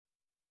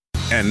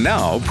And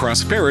now,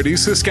 Prosperity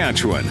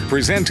Saskatchewan,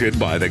 presented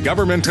by the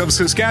Government of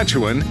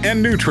Saskatchewan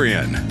and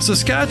Nutrien.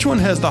 Saskatchewan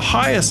has the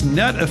highest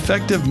net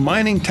effective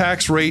mining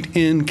tax rate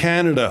in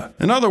Canada.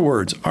 In other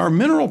words, our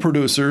mineral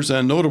producers,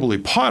 and notably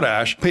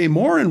potash, pay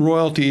more in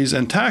royalties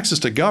and taxes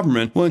to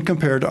government when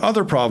compared to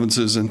other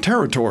provinces and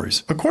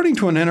territories. According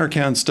to an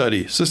NRCan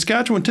study,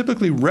 Saskatchewan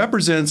typically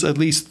represents at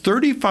least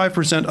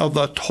 35% of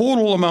the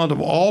total amount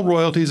of all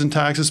royalties and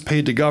taxes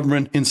paid to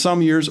government, in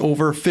some years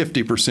over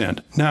 50%.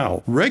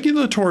 Now,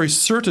 regulatory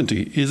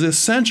certainty is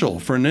essential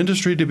for an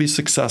industry to be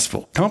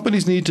successful.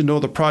 Companies need to know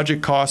the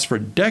project costs for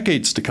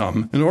decades to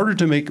come in order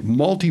to make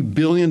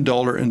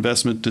multi-billion-dollar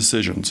investment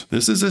decisions.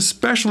 This is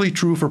especially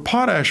true for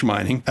potash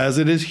mining, as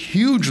it is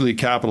hugely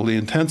capitally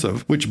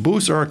intensive, which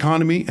boosts our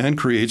economy and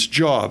creates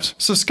jobs.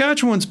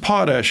 Saskatchewan's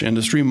potash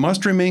industry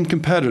must remain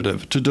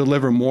competitive to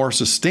deliver more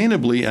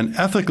sustainably and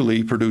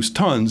ethically produced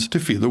tons to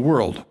feed the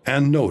world.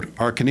 And note,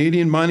 our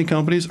Canadian mining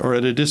companies are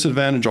at a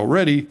disadvantage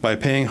already by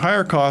paying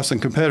higher costs than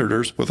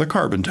competitors with a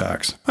carbon tax.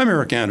 I'm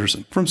Eric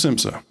Anderson from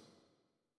SIMSA.